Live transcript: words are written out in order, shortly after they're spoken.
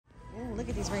look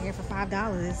at these right here for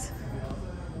 $5.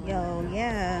 Yo,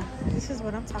 yeah, this is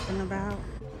what I'm talking about.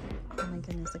 Oh my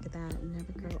goodness, look at that.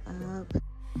 Never grow up.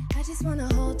 I just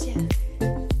wanna hold you.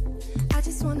 I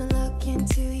just wanna look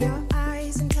into your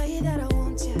eyes and tell you that I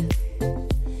want you.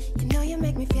 You know you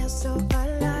make me feel so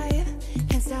alive.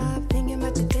 Can't stop thinking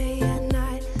about you day and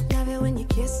night. Love it when you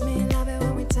kiss me, love it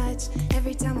when we touch.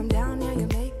 Every time I'm down here, you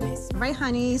make me smile. All right,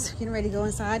 honeys, getting ready to go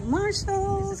inside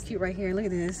Marshall's. This is cute right here. Look at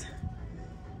this.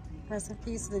 Rest in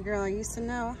peace to the girl I used to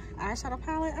know. Eyeshadow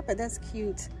palette. I bet that's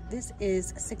cute. This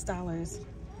is $6.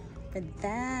 But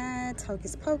that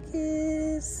Hocus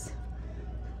Pocus,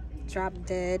 Drop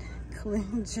Dead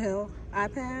Clean Gel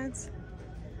iPads.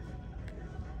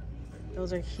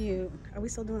 Those are cute. Are we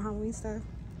still doing Halloween stuff?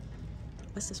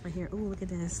 What's this right here? Ooh, look at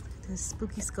this. This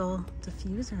spooky skull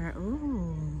diffuser.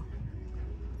 Ooh,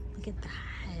 look at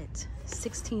that.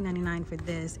 $16.99 for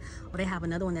this. Or they have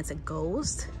another one that's a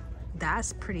ghost.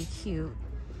 That's pretty cute.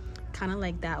 Kind of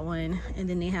like that one. And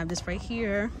then they have this right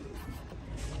here.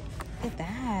 Look at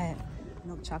that.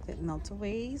 Milk chocolate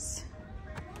meltaways.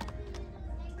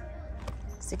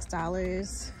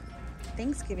 $6.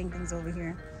 Thanksgiving things over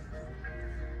here.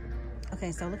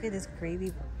 Okay, so look at this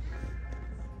gravy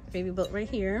boat right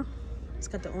here. It's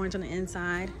got the orange on the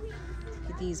inside.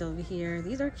 Get these over here.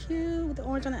 These are cute with the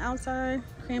orange on the outside.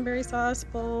 Cranberry sauce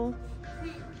bowl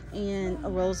and a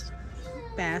rose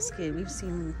basket. We've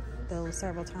seen those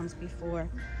several times before.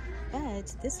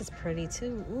 But this is pretty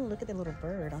too. Ooh, look at the little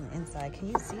bird on the inside. Can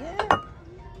you see it?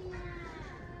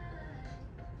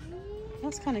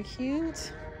 That's kind of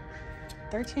cute.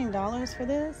 $13 for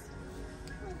this.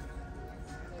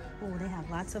 Oh, they have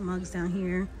lots of mugs down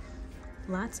here.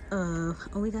 Lots of,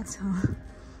 oh, we got some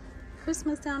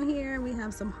Christmas down here. We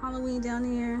have some Halloween down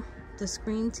here. The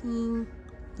Scream Team,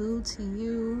 Boo to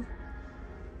You.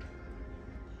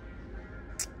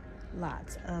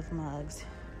 Lots of mugs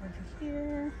over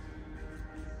here.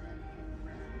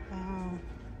 Wow.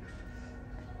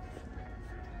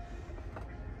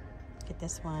 Look at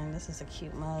this one. This is a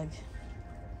cute mug.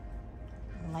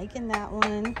 I'm liking that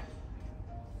one.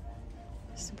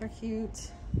 Super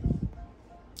cute.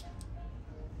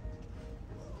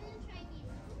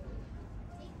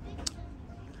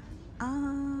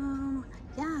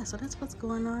 Yeah, so that's what's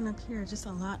going on up here. Just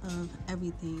a lot of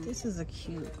everything. This is a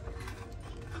cute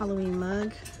Halloween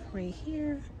mug right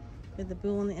here with the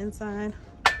boo on the inside.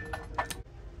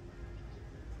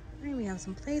 And we have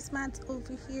some placemats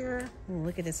over here. Ooh,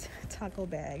 look at this taco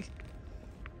bag.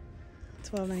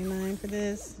 $12.99 for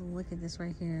this. Ooh, look at this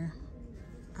right here.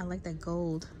 I like that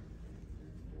gold.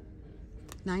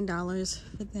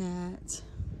 $9 for that.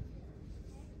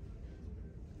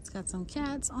 It's got some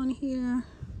cats on here.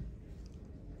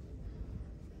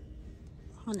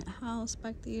 Haunted house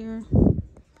back there.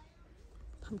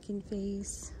 Pumpkin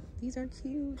face. These are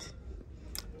cute.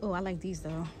 Oh, I like these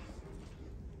though.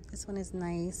 This one is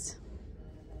nice.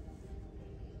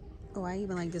 Oh, I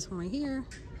even like this one right here.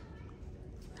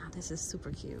 Now this is super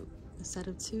cute. A set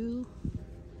of 2.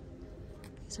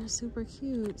 These are super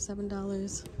cute.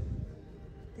 $7.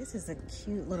 This is a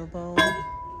cute little bowl.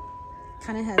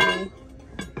 Kind of heavy.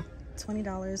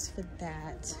 $20 for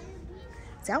that.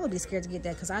 See, I would be scared to get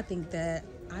that because I think that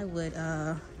I would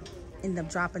end up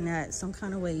dropping that some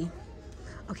kind of way.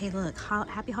 Okay, look,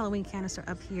 Happy Halloween canister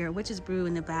up here, witch's brew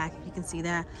in the back, if you can see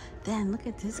that. Then look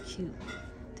at this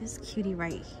cutie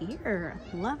right here.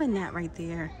 Loving that right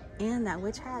there. And that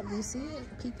witch hat, do you see it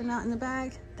peeping out in the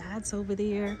back? That's over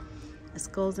there. The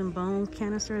skulls and bones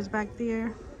canister is back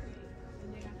there.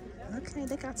 Okay,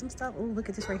 they got some stuff. Oh, look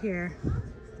at this right here.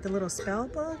 The little spell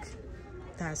book.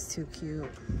 That's too cute.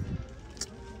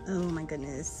 Oh my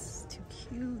goodness, too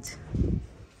cute.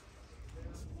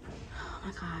 Oh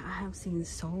my God, I have seen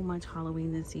so much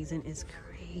Halloween this season. It's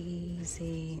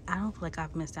crazy. I don't feel like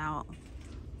I've missed out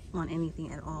on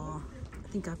anything at all. I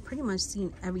think I've pretty much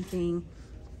seen everything.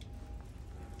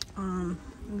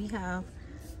 We have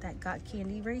that got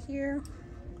candy right here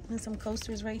and some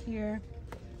coasters right here,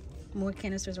 more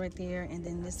canisters right there, and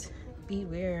then this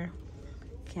beware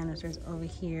canisters over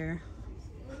here,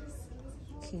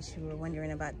 in case you were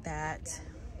wondering about that.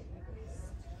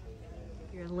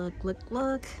 Here, look,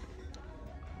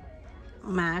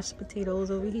 mashed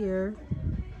potatoes over here.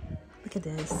 Look at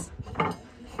this.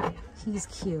 He's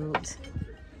cute.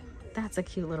 That's a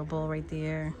cute little bowl right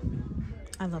there.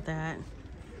 I love that.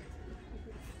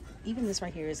 Even this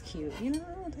right here is cute. You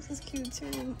know, this is cute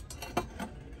too.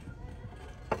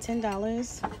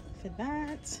 $10 for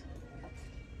that.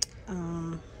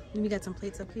 Then we got some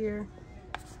plates up here.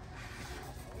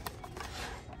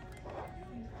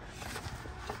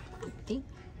 I think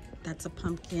that's a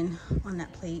pumpkin on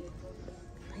that plate.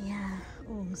 But yeah,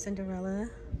 Cinderella.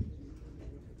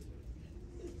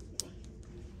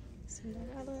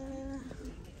 Cinderella.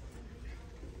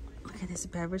 Look at this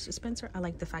beverage dispenser. I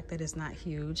like the fact that it's not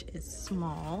huge. It's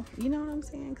small. You know what I'm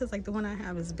saying? Because like the one I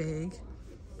have is big.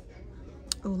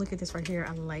 Oh, look at this right here.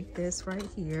 I like this right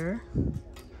here.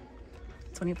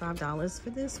 $25 for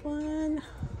this one.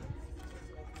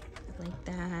 I like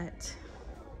that.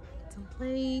 Some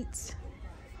plates.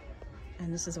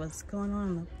 And this is what's going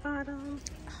on the bottom.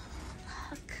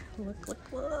 Oh,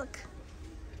 look.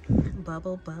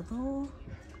 Bubble.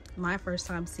 My first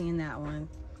time seeing that one.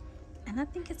 And I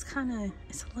think it's a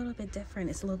little bit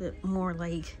different. It's a little bit more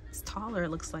like, it's taller, it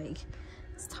looks like.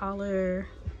 It's taller.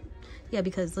 Yeah,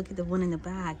 because look at the one in the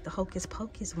back, the Hocus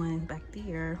Pocus one back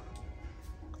there.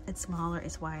 It's smaller,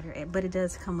 it's wider, but it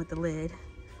does come with the lid.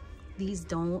 These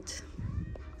don't.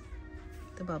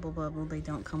 The bubble, they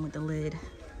don't come with the lid.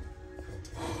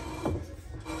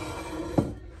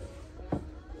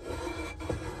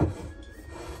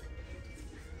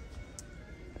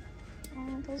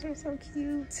 Oh, those are so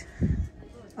cute.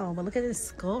 Oh, but look at this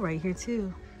skull right here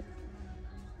too.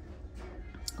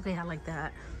 Okay, I like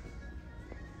that.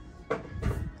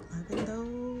 Loving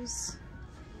those.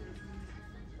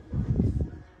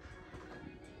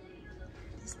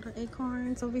 These little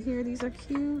acorns over here, these are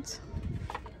cute.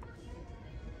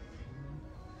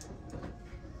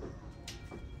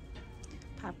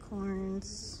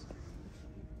 Popcorns.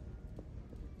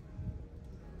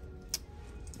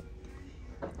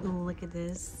 Oh, look at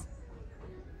this.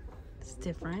 It's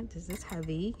different. This is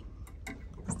heavy. I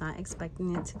was not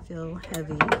expecting it to feel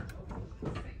heavy.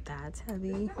 That's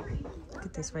heavy. Look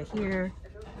at this right here.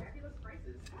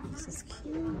 This is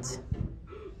cute.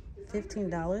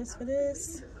 $15 for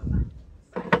this.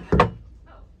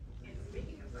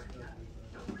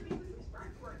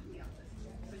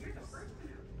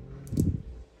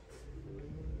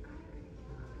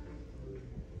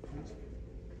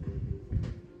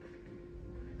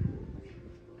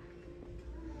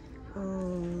 Oh,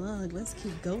 look, let's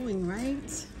keep going,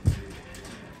 right?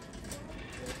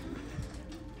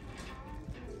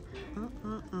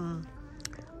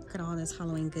 Look at all this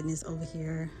Halloween goodness over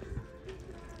here.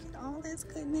 Look at all this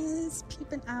goodness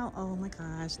peeping out. Oh my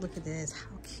gosh, look at this.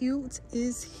 How cute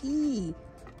is he?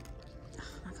 Oh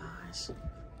my gosh.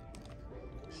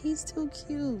 He's too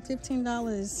cute.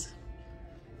 $15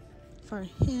 for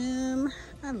him.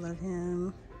 I love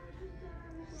him.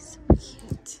 He's so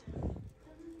cute.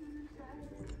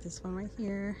 Look at this one right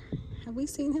here. Have we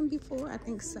seen him before? I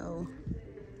think so.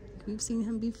 We've seen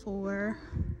him before.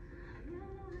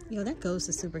 Yo, that ghost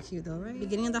is super cute though, right?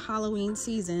 Beginning of the Halloween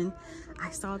season, I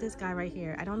saw this guy right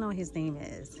here. I don't know what his name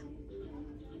is.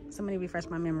 Somebody refresh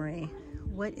my memory.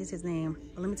 What is his name?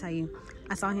 Well, let me tell you.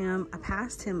 I saw him, I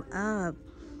passed him up,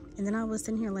 and then I was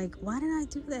sitting here like, why did I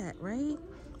do that, right?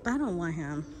 But I don't want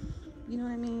him. You know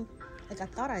what I mean? Like, I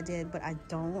thought I did, but I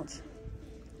don't.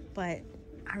 But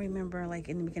I remember, like,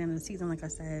 in the beginning of the season, like I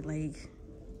said, like,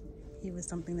 he was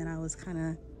something that I was kind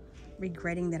of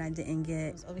regretting that I didn't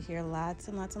get. Over here, lots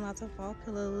and lots and lots of fall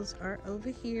pillows are over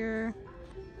here.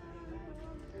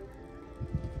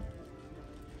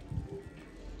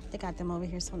 They got them over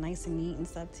here so nice and neat and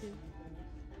stuff too.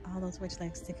 All those witch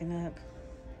legs sticking up.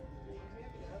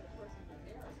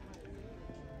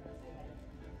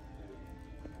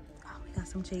 Oh, we got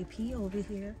some JP over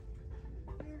here.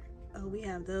 Oh, we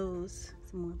have those.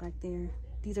 Some more back there.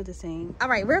 These are the same. All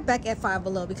right, we're back at Five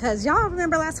Below because y'all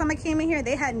remember last time I came in here,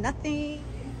 they had nothing.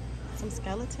 Some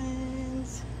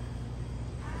skeletons.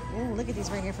 Oh, look at these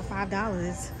right here for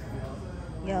 $5.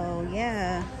 Yo,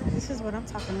 yeah, this is what I'm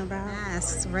talking about.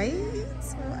 Masks, right?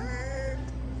 What?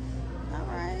 All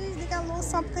right, they got a little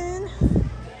something.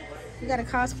 We got a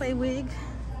cosplay wig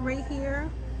right here.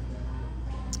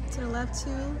 To the left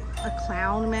too, a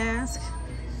clown mask.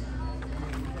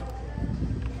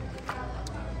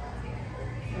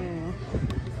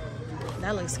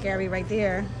 That looks scary right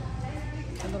there.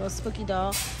 A little spooky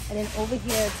doll. And then over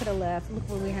here to the left, look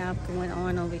what we have going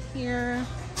on over here.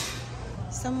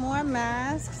 Some more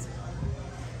masks.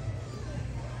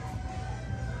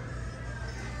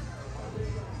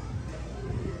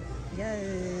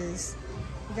 Yes.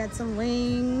 We got some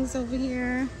wings over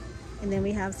here. And then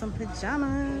we have some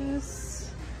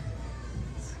pajamas.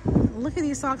 Look at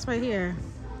these socks right here.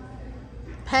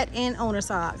 Pet and owner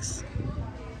socks.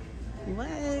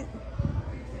 What?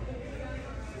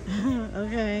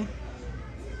 Okay.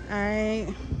 All right.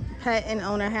 Pet and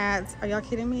owner hats. Are y'all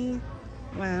kidding me?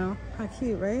 Wow. How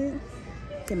cute, right?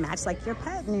 You can match like your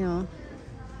pet now.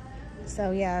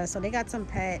 So yeah, so they got some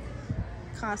pet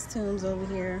costumes over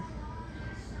here.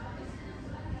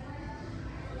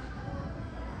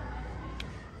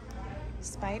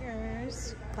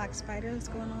 Spiders, black spiders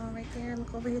going on right there.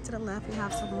 Look over here to the left, we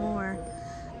have some more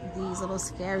of these little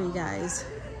scary guys.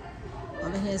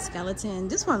 Over here, skeleton.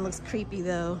 This one looks creepy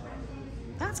though.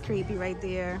 That's creepy right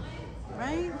there,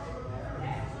 right?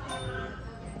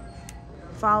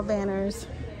 Fall banners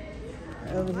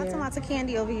over here. Lots of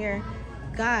candy over here.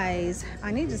 Guys,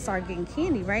 I need to start getting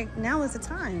candy, right? Now is the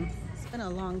time. It's been a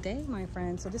long day, my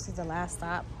friends. So this is the last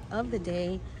stop of the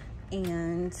day.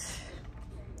 And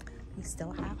we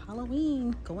still have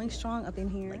Halloween going strong up in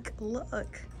here. Like,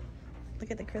 look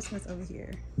at the Christmas over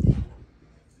here.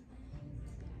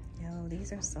 Yo,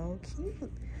 these are so cute.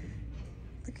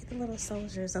 Look at the little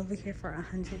soldiers over here for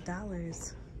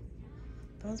 $100.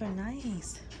 Those are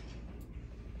nice.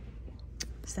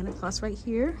 Santa Claus right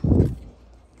here.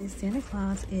 This Santa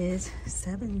Claus is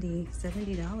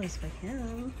 $70 for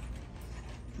him.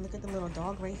 Look at the little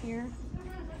dog right here.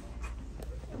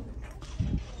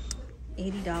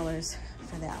 $80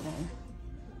 for that one.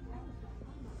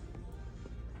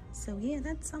 So yeah,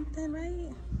 that's something,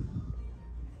 right?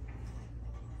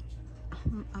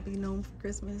 I'll be known for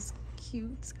Christmas.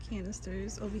 Cute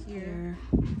canisters over here.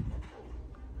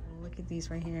 Look at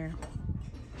these right here.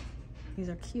 These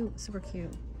are cute, super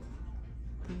cute.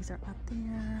 These are up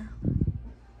there.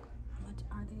 How much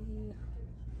are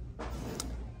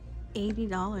they?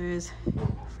 $80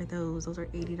 for those. Those are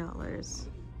 $80.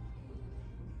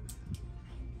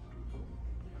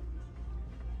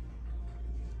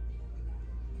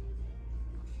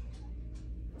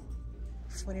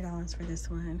 $40 for this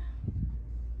one.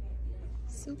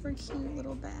 Super cute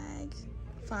little bag.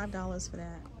 $5 for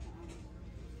that.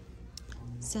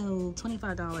 So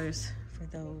 $25 for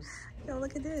those. Yo,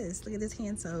 look at this. Look at this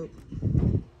hand soap.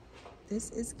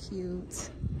 This is cute.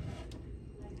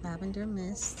 Lavender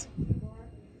mist.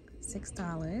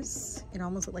 $6. It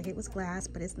almost looked like it was glass,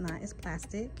 but it's not. It's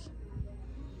plastic.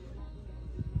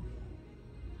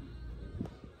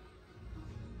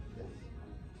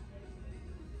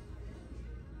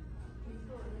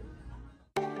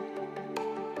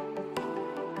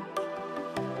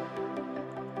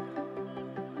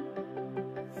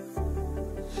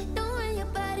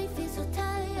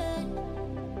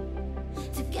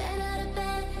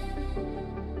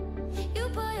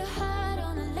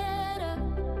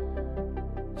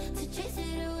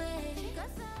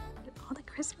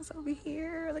 Christmas over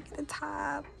here. Look at the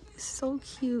top. It's so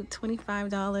cute.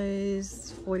 $25,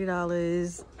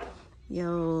 $40.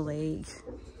 Yo, like,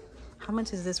 how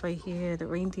much is this right here? The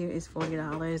reindeer is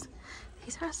 $40.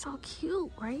 These are so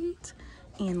cute, right?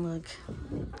 And look,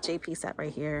 JP set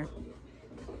right here.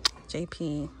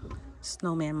 JP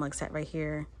snowman mug set right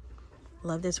here.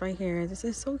 Love this right here. This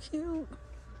is so cute.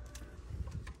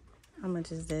 How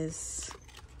much is this?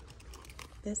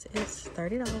 This is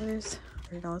 $30.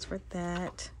 $30 for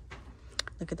that.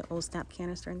 Look at the old snap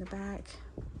canister in the back.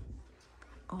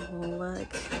 Oh, look.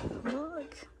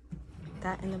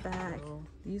 That in the back.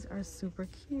 These are super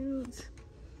cute.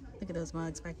 Look at those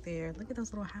mugs back there. Look at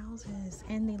those little houses.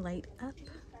 And they light up.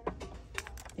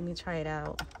 Let me try it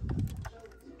out. Oh,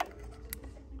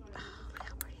 look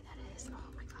how pretty that is. Oh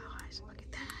my gosh, look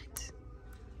at that.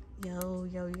 Yo,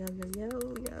 yo, yo, yo, yo,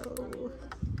 yo.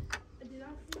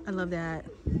 I love that.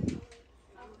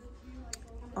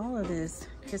 All of this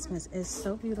Christmas is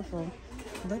so beautiful.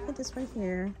 Look at this right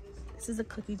here. This is a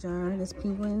cookie jar. This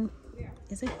penguin,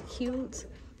 is it cute?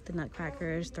 The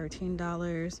nutcrackers,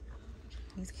 $13.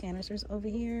 These canisters over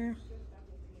here.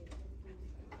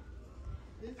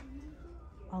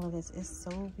 All of this is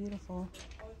so beautiful.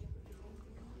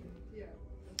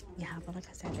 Yeah, but like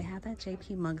I said, they have that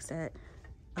JP mug set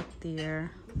up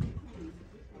there.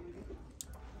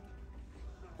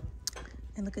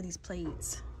 And look at these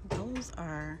plates. Those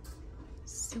are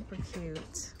super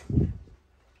cute.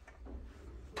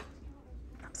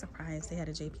 I'm surprised they had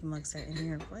a JP mug set in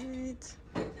here. What?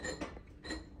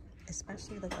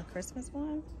 Especially like a Christmas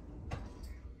one.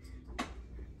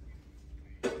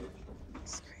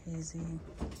 It's crazy.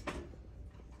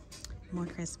 More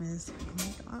Christmas.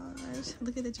 Oh my gosh.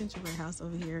 Look at the gingerbread house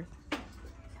over here.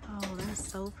 Oh,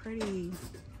 that's so pretty.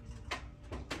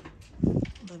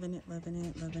 Loving it, loving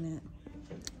it, loving it.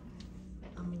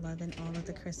 I'm loving all of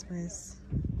the Christmas.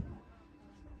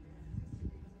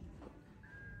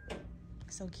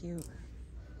 So cute.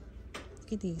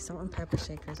 Look at these salt and pepper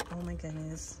shakers. Oh my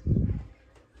goodness.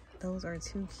 Those are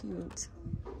too cute.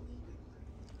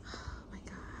 Oh my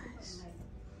gosh.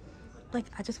 Like,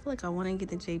 I just feel like I want to get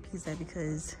the JP set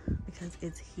because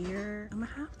it's here. I'm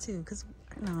gonna have to, because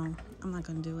no, I'm not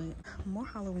gonna do it. More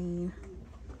Halloween.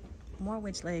 More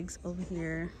witch legs over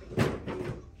here.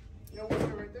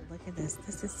 Look Look at this.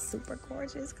 This is super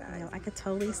gorgeous, guys. I could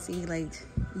totally see like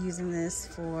using this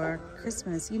for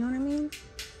Christmas. You know what I mean?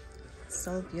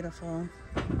 So beautiful.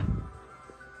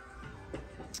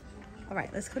 All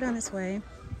right, let's go down this way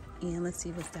and let's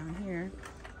see what's down here.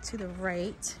 To the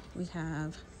right, we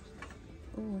have,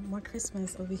 oh, more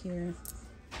Christmas over here.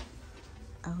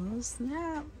 Oh,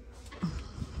 snap.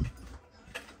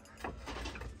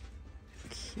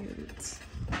 Cute.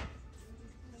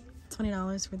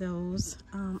 $20 for those.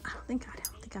 I don't think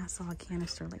I saw a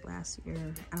canister like last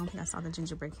year. I don't think I saw the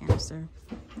gingerbread canister.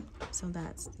 So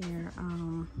that's there.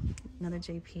 Another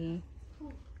JP.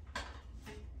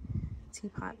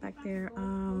 Teapot back there.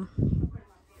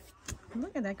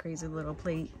 Look at that crazy little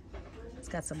plate. It's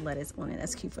got some lettuce on it.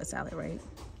 That's cute for a salad, right?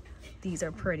 These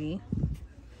are pretty.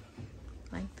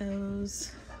 Like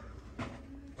those.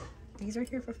 These are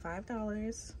here for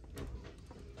 $5.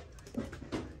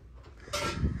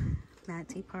 Mad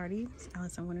Tea Party. It's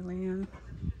Alice in Wonderland.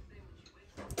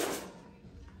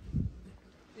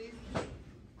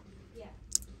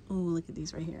 Oh, look at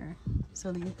these right here.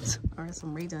 So these are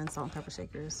some redone salt and pepper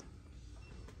shakers.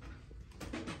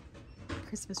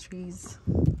 Christmas trees.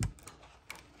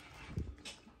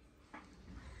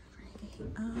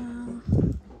 Oh,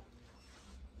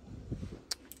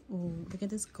 look at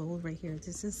this gold right here.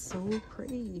 This is so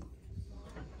pretty.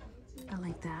 I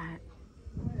like that.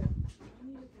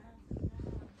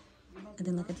 And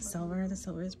then look at the silver. The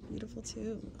silver is beautiful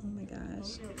too. Oh my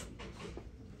gosh.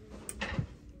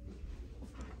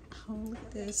 Oh, look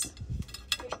at this.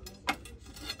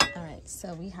 All right,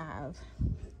 so we have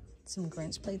some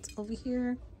Grinch plates over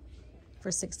here for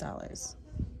 $6.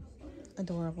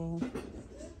 Adorable.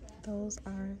 Those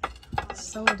are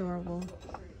so adorable.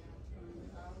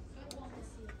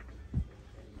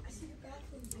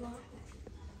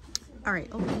 All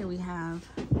right, over here we have,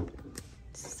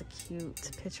 this is a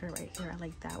cute picture right here. I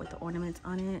like that with the ornaments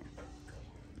on it.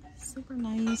 Super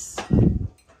nice.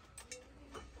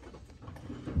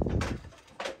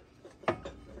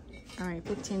 All right,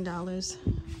 $15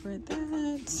 for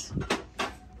that.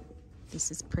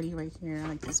 This is pretty right here. I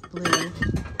like this blue.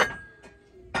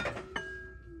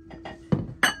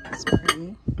 It's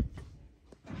pretty.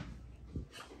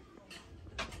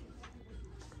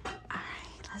 All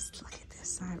right, let's look at this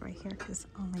side right here because,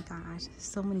 oh my gosh,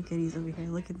 so many goodies over here.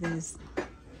 Look at this.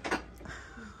 Oh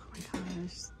my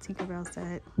gosh, Tinkerbell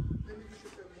set.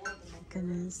 My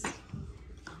goodness.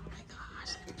 Oh my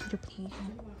gosh, Peter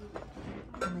Pan.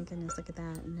 Oh my goodness, look at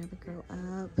that. Never Grow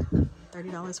Up.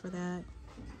 $30 for that.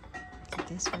 Look at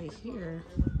this right here.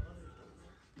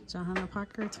 Johanna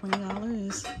Parker,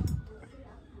 $20.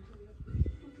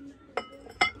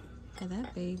 For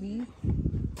that baby.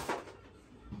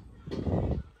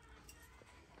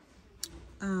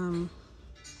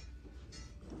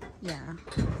 Yeah.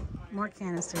 More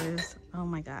canisters. Oh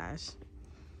my gosh.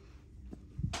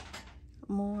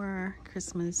 More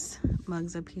Christmas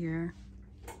mugs up here.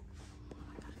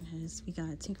 We got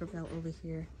Tinkerbell over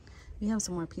here. We have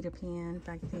some more Peter Pan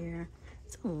back there.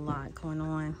 It's a lot going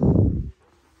on. Oh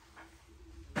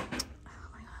my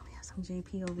god, we have some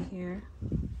JP over here.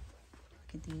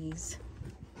 Look at these.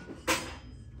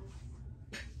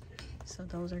 So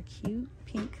those are cute,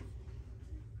 pink.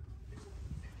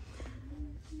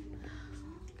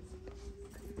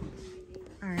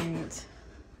 All right.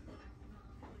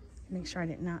 Make sure I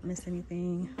did not miss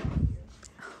anything.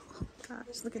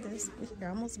 Gosh, look at this. I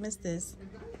almost missed this.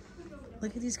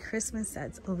 Look at these Christmas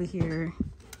sets over here.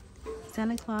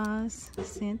 Santa Claus,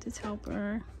 Santa's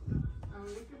Helper.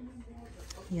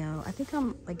 Yo, I think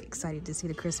I'm like excited to see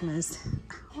the Christmas.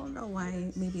 I don't know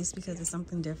why. Maybe it's because it's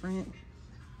something different.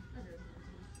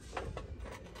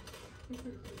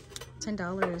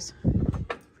 $10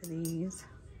 for these.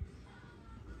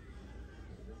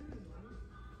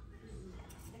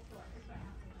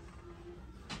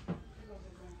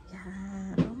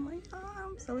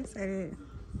 So excited.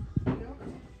 There's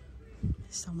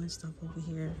so much stuff over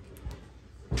here.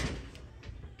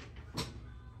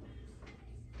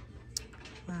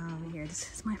 Wow, here,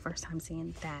 this is my first time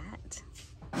seeing that.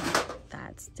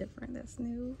 That's different, that's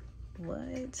new.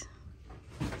 What?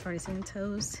 I've already seen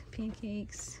toast,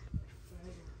 pancakes.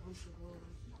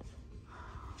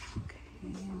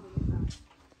 Okay.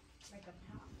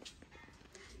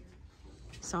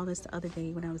 Saw this the other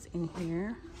day when I was in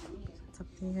here. It's up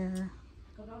there.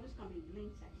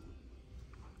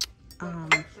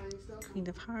 Queen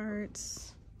of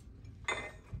Hearts.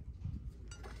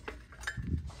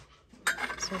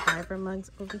 Survivor mugs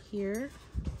over here.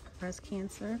 Breast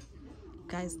cancer. You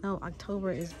guys know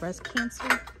October is Breast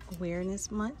Cancer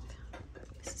Awareness Month.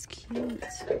 This is cute.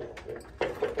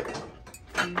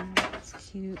 It's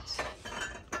cute.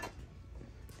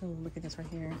 Oh, look at this right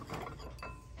here.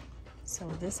 So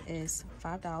this is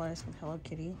 $5 from Hello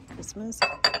Kitty Christmas.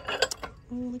 Oh,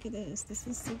 look at this. This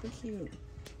is super cute.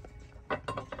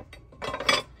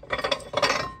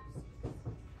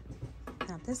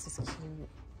 Now this is cute.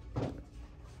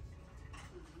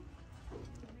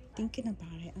 Thinking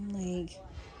about it, I'm like,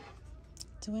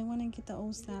 do I want to get the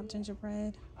old style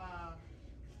gingerbread? I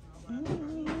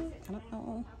don't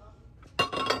know.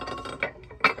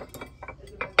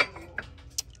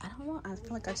 I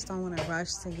feel like I just don't want to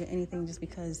rush to get anything just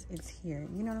because it's here.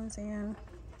 You know what I'm saying?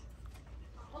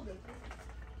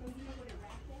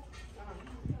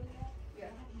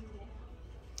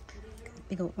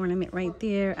 Big old ornament right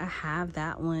there. I have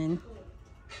that one.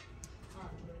 Oh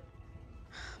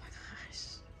my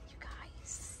gosh, you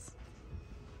guys.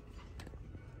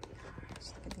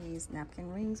 Gosh, look at these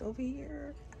napkin rings over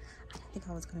here. I didn't think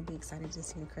I was going to be excited to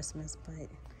see the Christmas, but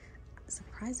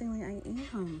surprisingly I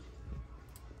am.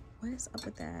 What is up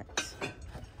with that? Yeah,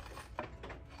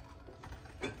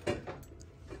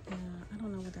 I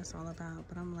don't know what that's all about,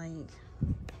 but I'm like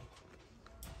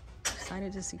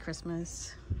excited to see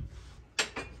Christmas.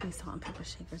 These salt and pepper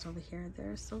shakers over here,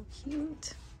 they're so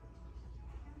cute.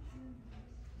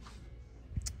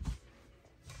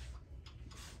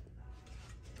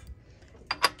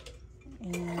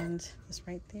 And it's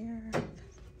right there.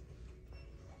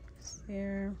 It's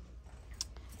there.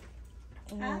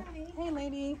 And, hey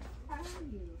lady. How are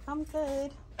you? I'm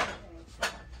good.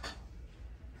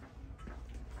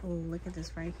 Oh, look at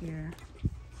this right here.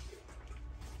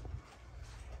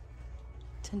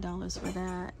 $10 for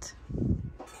that.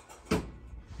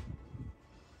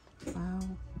 Wow.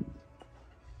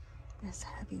 That's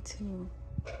heavy too.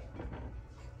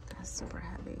 That's super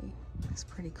heavy. That's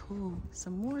pretty cool.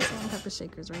 Some more salt and pepper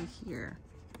shakers right here.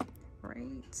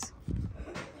 Right?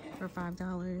 For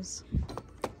 $5.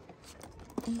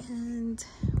 And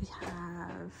we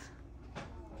have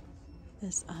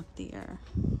this up there.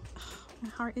 Oh, my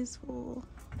heart is full.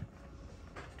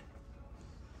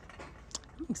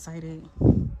 I'm excited.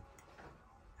 All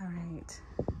right.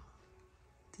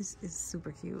 This is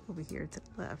super cute over here to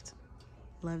the left.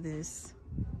 Love this.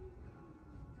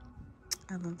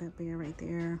 I love that bear right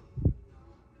there. Oh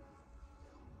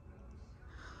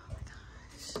my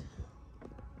gosh.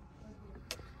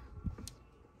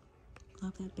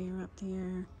 Love that bear up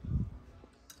there.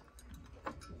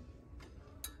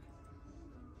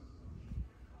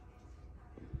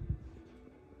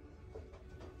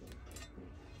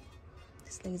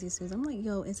 This Lazy Susan. I'm like,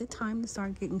 yo, is it time to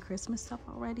start getting Christmas stuff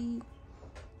already?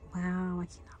 Wow, I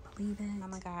cannot believe it. Oh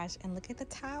my gosh, and look at the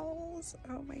towels.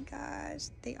 Oh my gosh,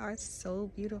 they are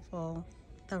so beautiful.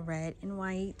 The red and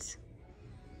white.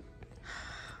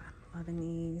 I'm loving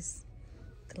these.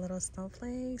 The little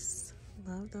snowflakes.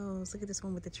 Love those. Look at this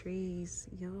one with the trees.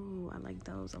 Yo, I like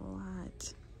those a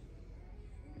lot.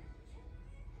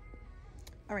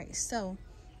 All right, so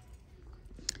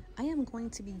I am going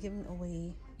to be giving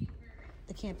away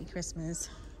the Campy Christmas.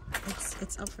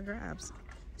 It's up for grabs.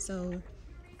 So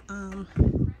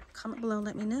comment below,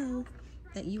 let me know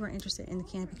that you are interested in the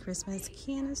Campy Christmas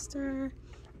canister,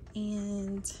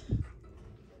 and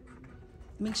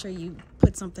make sure you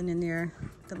put something in there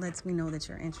that lets me know that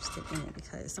you're interested in it,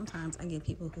 because sometimes I get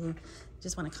people who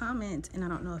just want to comment and I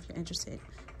don't know if you're interested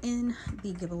in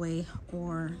the giveaway,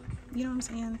 or you know what I'm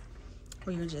saying,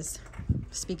 or you're just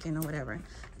speaking or whatever.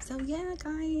 So yeah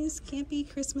guys, Campy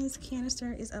Christmas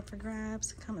canister is up for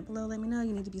grabs. Comment below, let me know.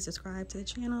 You need to be subscribed to the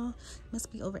channel,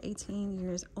 must be over 18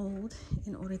 years old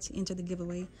in order to enter the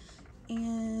giveaway,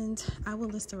 and I will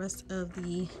list the rest of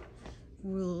the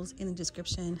rules in the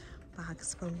description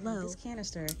box below. This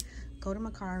canister, go to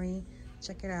Macari,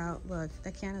 check it out. Look,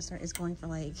 that canister is going for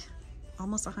like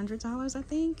almost $100, I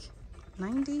think,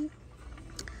 90.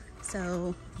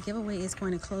 So giveaway is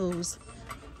going to close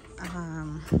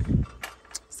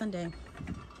Sunday.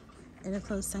 It'll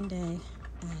close Sunday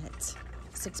at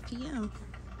 6 p.m.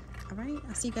 All right,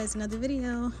 I'll see you guys in another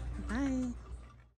video. Bye.